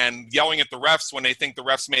and yelling at the refs when they think the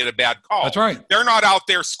refs made a bad call. That's right. They're not out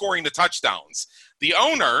there scoring the touchdowns. The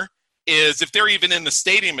owner is, if they're even in the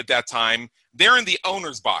stadium at that time, they're in the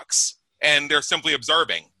owner's box and they're simply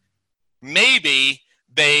observing. Maybe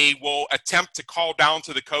they will attempt to call down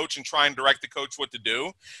to the coach and try and direct the coach what to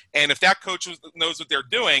do. And if that coach knows what they're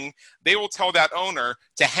doing, they will tell that owner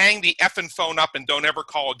to hang the effing phone up and don't ever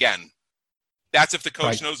call again. That's if the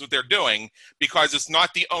coach knows what they're doing, because it's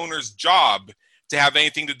not the owner's job to have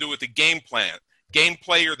anything to do with the gameplay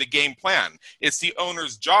or the game plan. It's the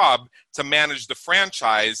owner's job to manage the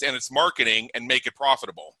franchise and its marketing and make it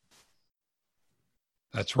profitable.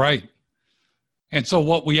 That's right. And so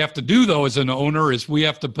what we have to do, though, as an owner, is we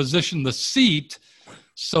have to position the seat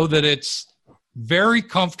so that it's very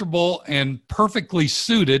comfortable and perfectly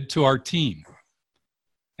suited to our team.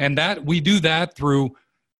 And that we do that through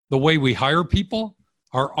the way we hire people,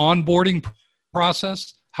 our onboarding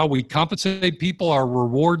process, how we compensate people, our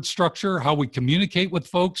reward structure, how we communicate with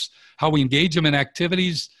folks, how we engage them in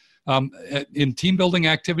activities, in team building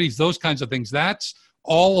activities, those kinds of things. That's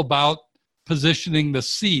all about positioning the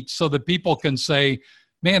seat so that people can say,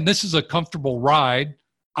 man, this is a comfortable ride.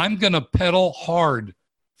 I'm going to pedal hard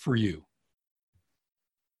for you.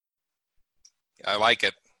 I like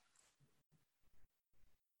it.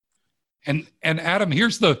 And Adam,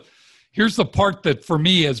 here's the part that for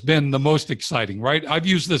me has been the most exciting, right? I've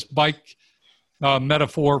used this bike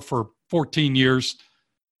metaphor for 14 years.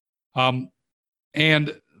 But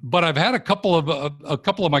I've had a couple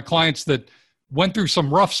of my clients that went through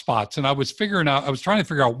some rough spots, and I was trying to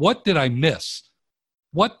figure out, what did I miss?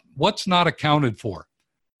 What's not accounted for?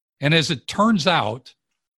 And as it turns out,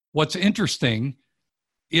 what's interesting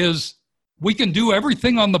is we can do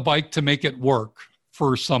everything on the bike to make it work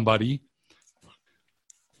for somebody.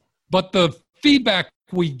 But the feedback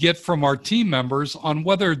we get from our team members on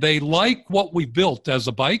whether they like what we built as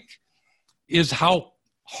a bike is how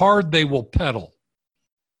hard they will pedal.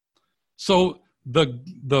 So the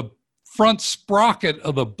front sprocket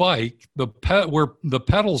of the bike, where the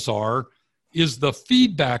pedals are, is the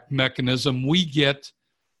feedback mechanism we get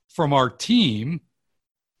from our team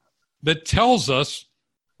that tells us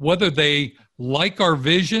whether they like our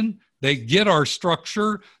vision, they get our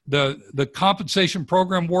structure, the compensation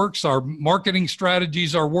program works, our marketing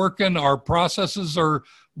strategies are working, our processes are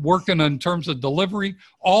working in terms of delivery.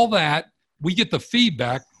 All that, we get the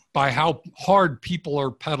feedback by how hard people are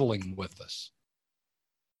pedaling with us.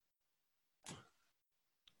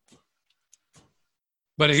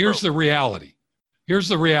 But here's the reality.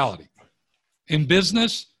 In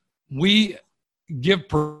business, we give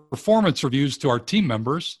performance reviews to our team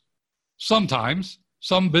members. Sometimes,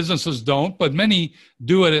 some businesses don't, but many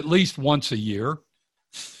do it at least once a year.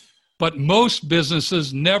 But most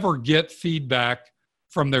businesses never get feedback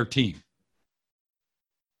from their team.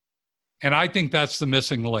 And I think that's the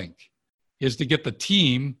missing link, is to get the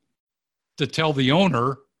team to tell the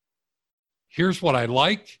owner, here's what I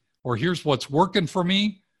like, or here's what's working for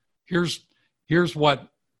me. Here's what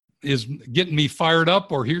is getting me fired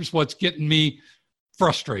up, or here's what's getting me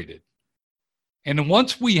frustrated. And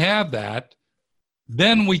once we have that,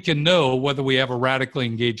 then we can know whether we have a radically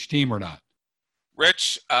engaged team or not.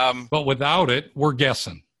 Rich. But without it, we're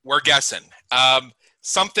guessing. We're guessing.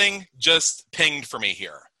 Something just pinged for me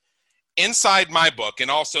here. Inside my book,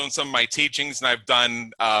 and also in some of my teachings, and I've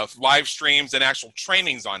done live streams and actual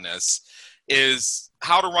trainings on this, is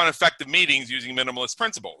how to run effective meetings using minimalist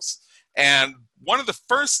principles. And one of the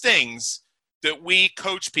first things that we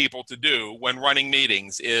coach people to do when running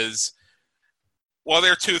meetings is, well,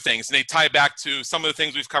 there are two things, and they tie back to some of the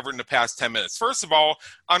things we've covered in the past 10 minutes. First of all,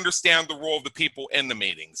 understand the role of the people in the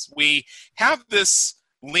meetings. We have this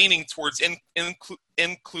leaning towards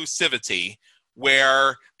inclusivity,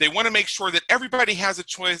 where they want to make sure that everybody has a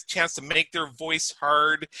chance to make their voice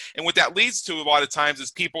heard. And what that leads to a lot of times is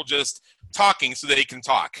people just talking so they can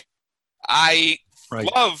talk. I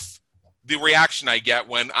love the reaction I get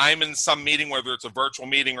when I'm in some meeting, whether it's a virtual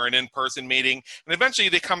meeting or an in-person meeting, and eventually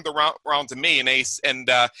they come around to me and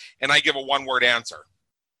I give a one-word answer.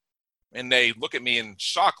 And they look at me in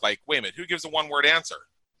shock like, wait a minute, who gives a one-word answer?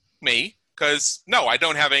 Me, because no, I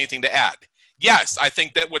don't have anything to add. Yes, I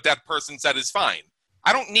think that what that person said is fine.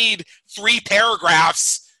 I don't need 3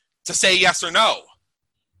 paragraphs to say yes or no.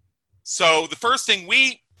 So the first thing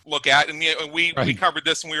we look at, and we covered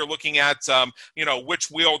this when we were looking at,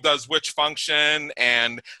 which wheel does which function,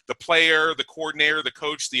 and the player, the coordinator, the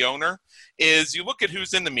coach, the owner, is you look at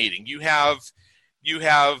who's in the meeting. You have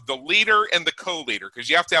the leader and the co-leader,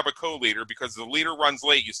 because you have to have a co-leader, because the leader runs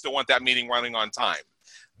late, you still want that meeting running on time.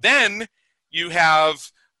 Then you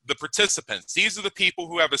have the participants. These are the people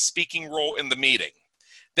who have a speaking role in the meeting.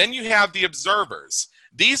 Then you have the observers.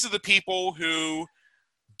 These are the people who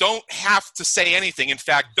don't have to say anything. In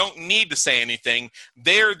fact, don't need to say anything.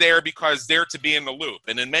 They're there because they're to be in the loop.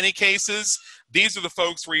 And in many cases, these are the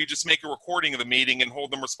folks where you just make a recording of the meeting and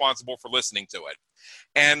hold them responsible for listening to it.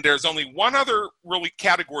 And there's only one other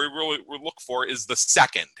category we look for, is the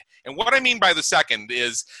second. And what I mean by the second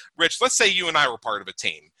is, Rich, let's say you and I were part of a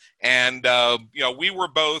team, and we were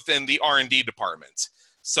both in the R&D department.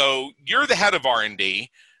 So you're the head of R&D,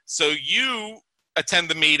 so you attend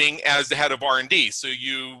the meeting as the head of R&D, so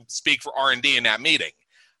you speak for R&D in that meeting.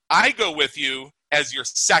 I go with you as your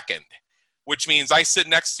second, which means I sit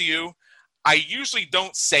next to you. I usually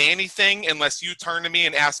don't say anything unless you turn to me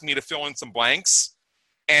and ask me to fill in some blanks.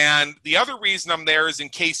 And the other reason I'm there is in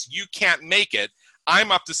case you can't make it,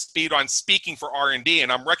 I'm up to speed on speaking for R&D,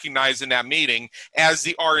 and I'm recognized in that meeting as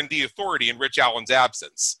the R&D authority in Rich Allen's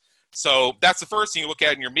absence. So that's the first thing you look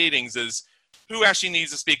at in your meetings, is who actually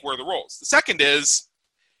needs to speak, where are the roles. The second is,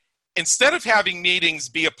 instead of having meetings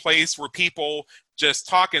be a place where people just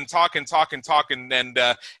talk and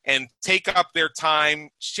take up their time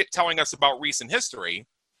telling us about recent history,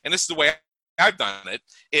 and this is the way I've done it,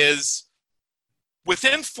 is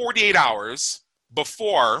within 48 hours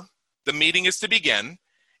before the meeting is to begin,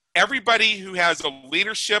 everybody who has a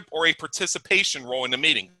leadership or a participation role in the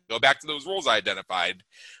meeting, go back to those roles I identified,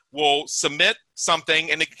 will submit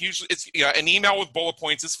something, and it's an email with bullet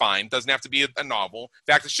points is fine. Doesn't have to be a novel.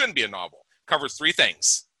 In fact, it shouldn't be a novel. Covers 3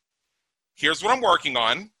 things. Here's what I'm working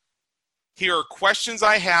on. Here are questions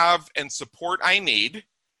I have and support I need.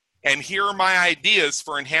 And here are my ideas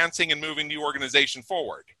for enhancing and moving the organization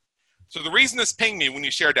forward. So the reason this pinged me when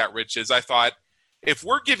you shared that, Rich, is I thought, if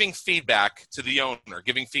we're giving feedback to the owner,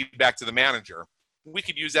 giving feedback to the manager, we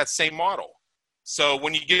could use that same model. So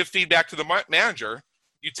when you give feedback to the manager,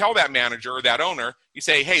 you tell that manager or that owner, you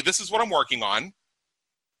say, hey, this is what I'm working on.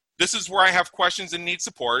 This is where I have questions and need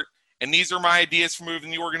support. And these are my ideas for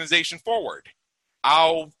moving the organization forward.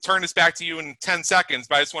 I'll turn this back to you in 10 seconds,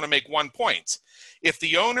 but I just want to make one point. If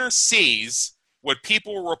the owner sees what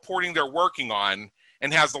people are reporting they're working on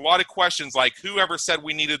and has a lot of questions like, whoever said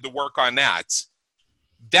we needed to work on that,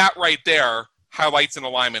 that right there highlights an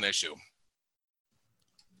alignment issue.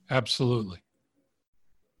 Absolutely.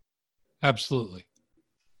 Absolutely.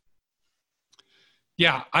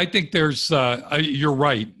 Yeah, I think there's, you're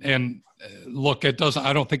right. And look, I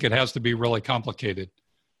don't think it has to be really complicated.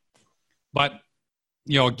 But,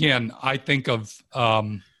 again, I think of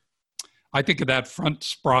that front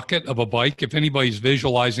sprocket of a bike. If anybody's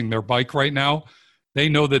visualizing their bike right now, they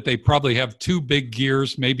know that they probably have 2 big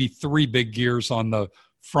gears, maybe 3 big gears on the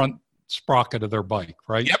front sprocket of their bike,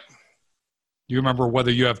 right? Yep. Do you remember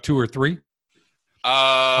whether you have 2 or 3?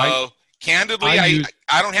 Candidly, I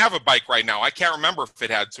I don't have a bike right now. I can't remember if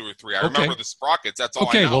it had 2 or 3. I remember the sprockets. That's all I know.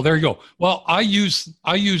 Okay, well, there you go. Well, I use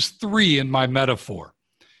 3 in my metaphor.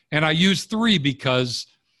 And I use 3 because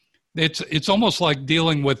it's almost like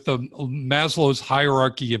dealing with the Maslow's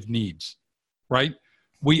hierarchy of needs, right?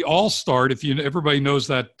 We all start, everybody knows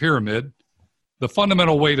that pyramid, the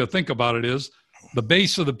fundamental way to think about it is the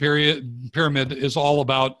base of the pyramid is all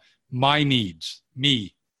about my needs,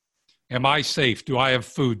 me. Am I safe? Do I have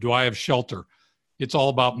food? Do I have shelter? It's all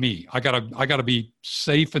about me. I gotta be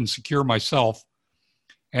safe and secure myself.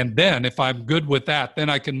 And then if I'm good with that, then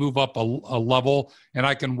I can move up a level and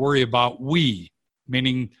I can worry about we,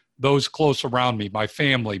 meaning those close around me, my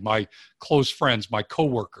family, my close friends, my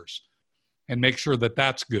coworkers, and make sure that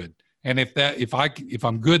that's good. And if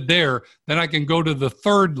I'm good there, then I can go to the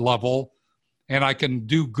 3rd level and I can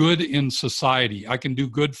do good in society. I can do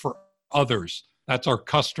good for others. That's our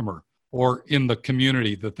customer, or in the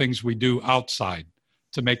community, the things we do outside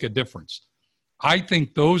to make a difference. I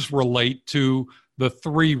think those relate to the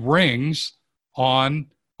 3 rings on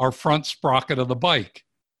our front sprocket of the bike.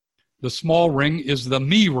 The small ring is the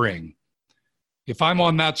me ring. If I'm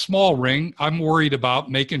on that small ring, I'm worried about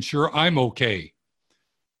making sure I'm okay.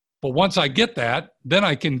 But once I get that, then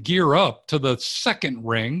I can gear up to the 2nd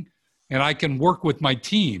ring and I can work with my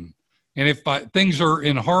team. And if things are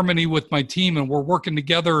in harmony with my team and we're working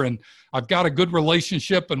together and I've got a good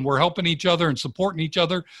relationship and we're helping each other and supporting each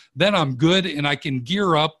other, then I'm good and I can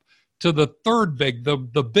gear up to the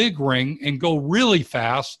 3rd the big ring, and go really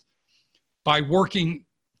fast by working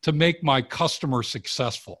to make my customer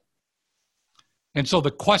successful. And so the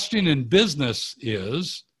question in business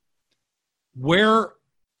is, where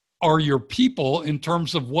are your people in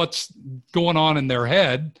terms of what's going on in their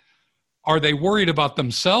head? Are they worried about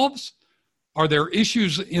themselves? Are there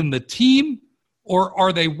issues in the team? Or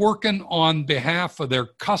are they working on behalf of their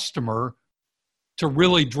customer to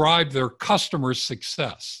really drive their customer's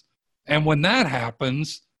success? And when that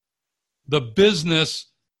happens, the business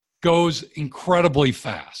goes incredibly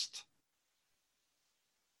fast.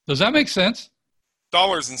 Does that make sense?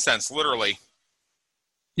 Dollars and cents, literally.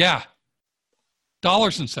 Yeah.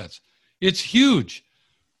 Dollars and cents. It's huge.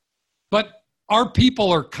 But our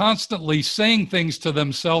people are constantly saying things to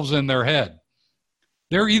themselves in their head.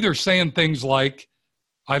 They're either saying things like,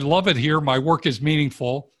 I love it here, my work is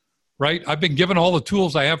meaningful, right? I've been given all the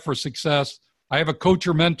tools I have for success. I have a coach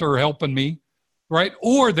or mentor helping me, right?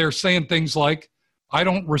 Or they're saying things like, I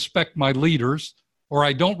don't respect my leaders, or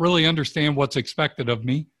I don't really understand what's expected of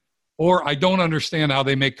me, or I don't understand how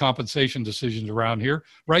they make compensation decisions around here,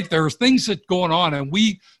 right? There's things that going on, and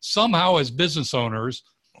we somehow as business owners,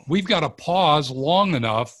 we've got to pause long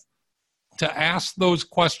enough to ask those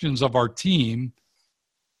questions of our team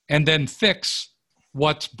and then fix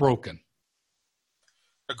what's broken.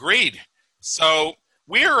 Agreed. So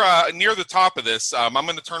we're near the top of this. I'm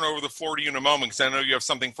going to turn over the floor to you in a moment because I know you have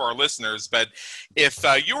something for our listeners. But if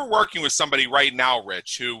you were working with somebody right now,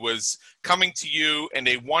 Rich, who was coming to you and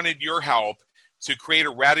they wanted your help to create a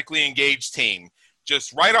radically engaged team,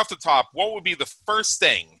 just right off the top, what would be the first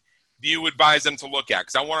thing you advise them to look at?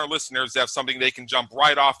 Because I want our listeners to have something they can jump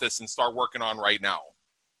right off this and start working on right now.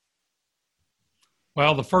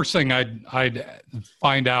 Well, the first thing I'd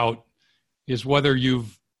find out is whether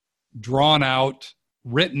you've drawn out,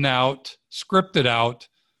 written out, scripted out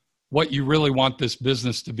what you really want this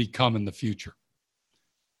business to become in the future.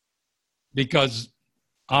 Because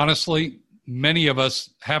honestly, many of us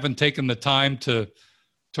haven't taken the time to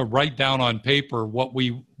write down on paper what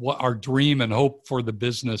our dream and hope for the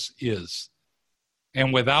business is.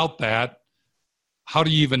 And without that, how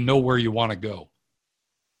do you even know where you want to go?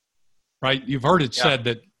 Right? You've heard it said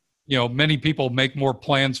that, many people make more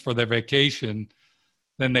plans for their vacation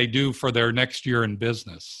than they do for their next year in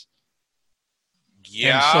business.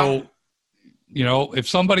 Yeah. And so,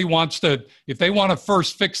 if they want to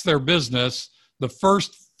first fix their business, the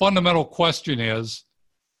first fundamental question is,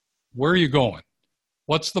 where are you going?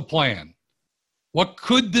 What's the plan? What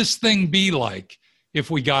could this thing be like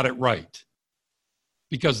if we got it right?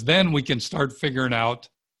 Because then we can start figuring out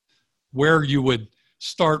where you would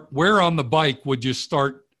start, where on the bike would you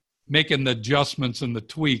start making the adjustments and the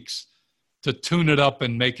tweaks to tune it up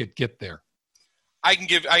and make it get there. I can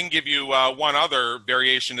give you one other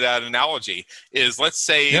variation to that analogy. Is let's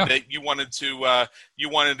say that you wanted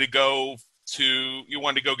to go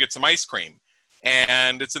get some ice cream,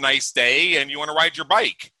 and it's a nice day, and you want to ride your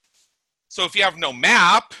bike. So if you have no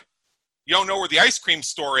map, you don't know where the ice cream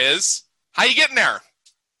store is. How you getting there?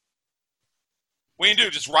 What do you do?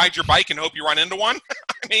 Just ride your bike and hope you run into one?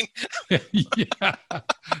 I mean,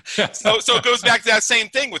 so it goes back to that same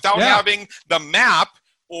thing. Without having the map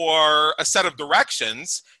or a set of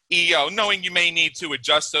directions, knowing you may need to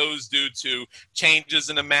adjust those due to changes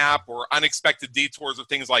in the map or unexpected detours or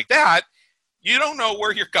things like that, you don't know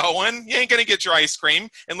where you're going. You ain't going to get your ice cream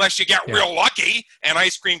unless you get real lucky and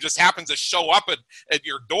ice cream just happens to show up at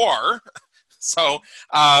your door. So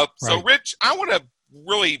Rich, I want to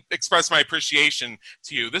really express my appreciation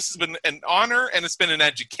to you. This has been an honor and it's been an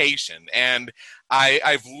education. And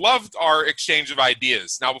I've loved our exchange of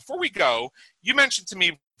ideas. Now, before we go, you mentioned to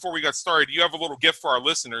me before we got started, you have a little gift for our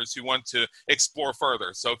listeners who want to explore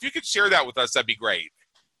further. So if you could share that with us, that'd be great.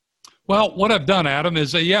 Well, what I've done, Adam,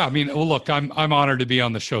 is look, I'm honored to be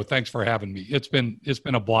on the show. Thanks for having me. It's been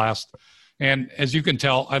a blast, and as you can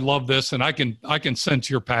tell, I love this, and I can sense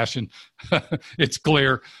your passion. It's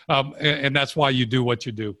clear, and that's why you do what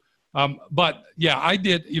you do. But yeah, I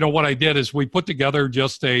did. What I did is we put together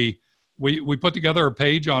we put together a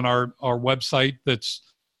page on our website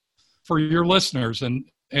that's for your listeners, and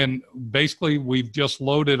basically we've just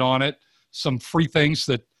loaded on it some free things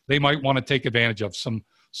that they might want to take advantage of.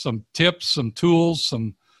 Some tips, some tools,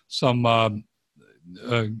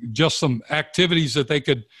 just some activities that they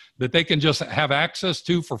can just have access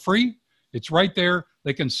to for free. It's right there.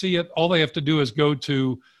 They can see it. All they have to do is go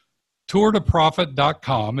to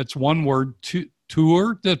tourtoprofit.com. It's one word,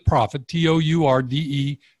 tour to profit,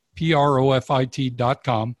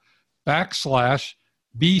 TOURDEPROFIT.com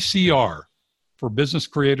 /BCR for Business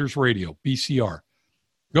Creators Radio, BCR.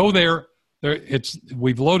 Go there.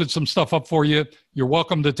 We've loaded some stuff up for you. You're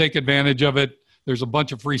welcome to take advantage of it. There's a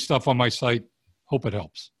bunch of free stuff on my site. Hope it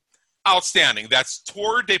helps. Outstanding. That's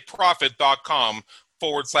tourdeprofit.com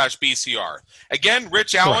 /BCR. Again,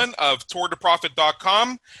 Rich Allen of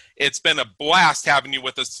tourdeprofit.com. It's been a blast having you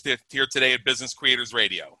with us here today at Business Creators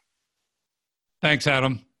Radio. Thanks,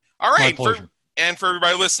 Adam. All right. My pleasure. And for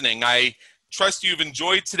everybody listening, I trust you've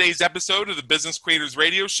enjoyed today's episode of the Business Creators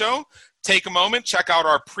Radio Show. Take a moment, check out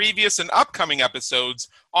our previous and upcoming episodes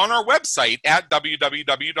on our website at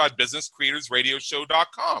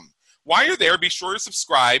www.businesscreatorsradioshow.com. While you're there, be sure to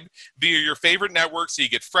subscribe via your favorite network so you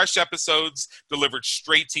get fresh episodes delivered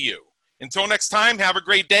straight to you. Until next time, have a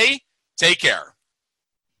great day. Take care.